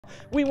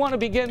We want to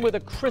begin with a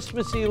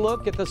Christmassy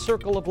look at the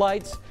Circle of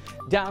Lights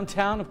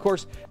downtown. Of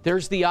course,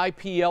 there's the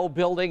IPL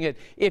building. And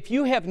if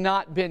you have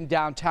not been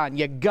downtown,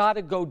 you got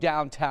to go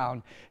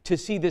downtown to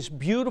see this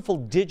beautiful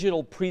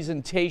digital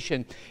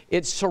presentation.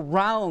 It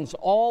surrounds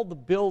all the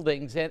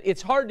buildings, and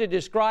it's hard to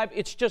describe.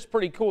 It's just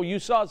pretty cool. You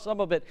saw some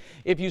of it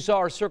if you saw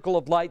our Circle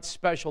of Lights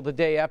special the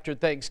day after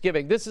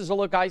Thanksgiving. This is a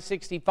look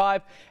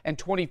I-65 and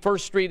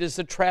 21st Street as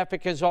the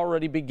traffic is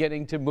already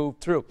beginning to move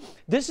through.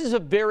 This is a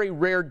very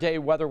rare day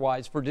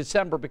weather-wise for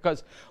December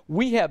because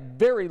we have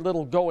very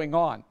little going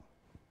on.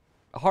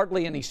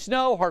 Hardly any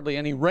snow, hardly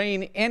any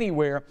rain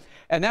anywhere,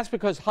 and that's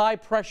because high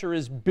pressure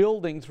is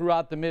building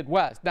throughout the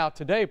Midwest. Now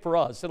today for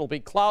us, it'll be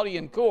cloudy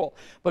and cool,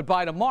 but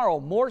by tomorrow,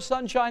 more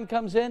sunshine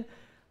comes in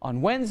on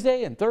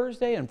Wednesday and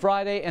Thursday and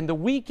Friday, and the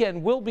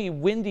weekend will be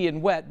windy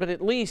and wet, but at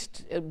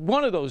least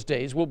one of those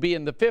days will be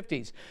in the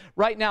 50s.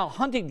 Right now,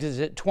 Huntington's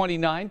at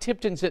 29,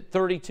 Tipton's at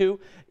 32.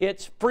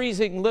 It's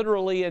freezing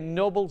literally in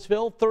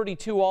Noblesville,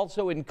 32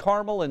 also in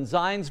Carmel and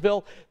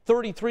Zionsville,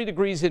 33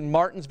 degrees in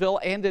Martinsville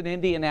and in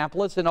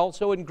Indianapolis, and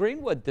also in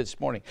Greenwood this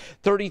morning.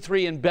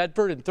 33 in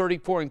Bedford and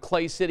 34 in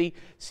Clay City.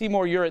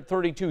 Seymour, you're at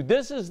 32.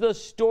 This is the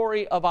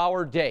story of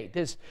our day.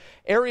 This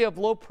area of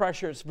low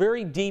pressure, it's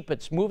very deep.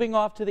 It's moving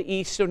off to the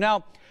east. So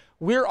now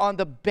we're on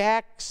the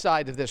back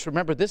side of this.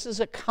 Remember, this is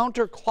a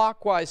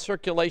counterclockwise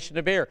circulation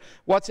of air.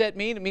 What's that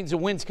mean? It means the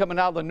wind's coming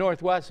out of the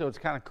northwest, so it's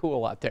kind of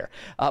cool out there.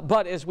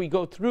 But as we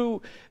go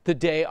through the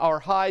day, our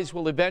highs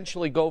will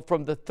eventually go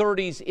from the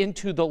 30s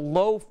into the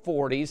low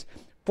 40s.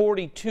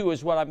 42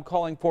 is what I'm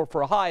calling for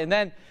a high. And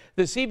then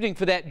this evening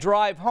for that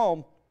drive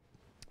home,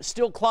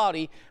 still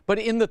cloudy, but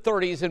in the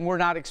 30s, and we're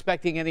not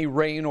expecting any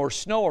rain or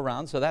snow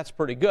around, so that's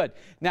pretty good.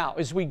 Now,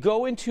 as we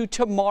go into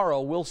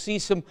tomorrow, we'll see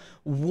some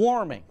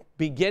warming.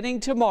 Beginning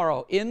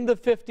tomorrow in the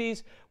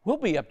 50s, we'll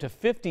be up to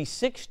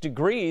 56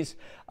 degrees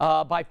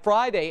by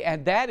Friday,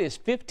 and that is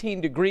 15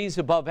 degrees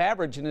above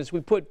average. And as we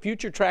put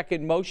Future Track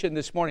in motion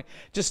this morning,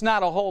 just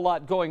not a whole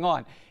lot going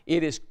on.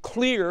 It is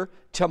clear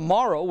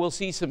tomorrow. We'll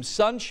see some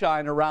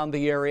sunshine around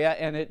the area,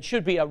 and it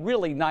should be a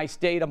really nice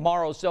day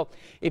tomorrow. So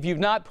if you've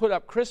not put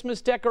up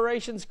Christmas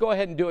decorations, go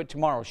ahead and do it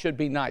tomorrow. Should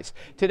be nice.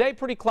 Today,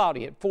 pretty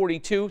cloudy at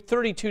 42,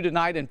 32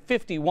 tonight, and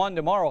 51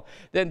 tomorrow.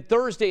 Then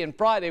Thursday and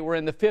Friday, we're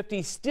in the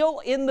 50s, still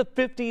in the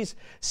 50s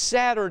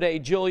Saturday,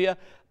 Julia,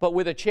 but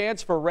with a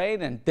chance for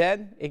rain, and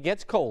then it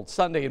gets cold.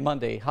 Sunday and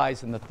Monday,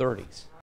 highs in the 30s.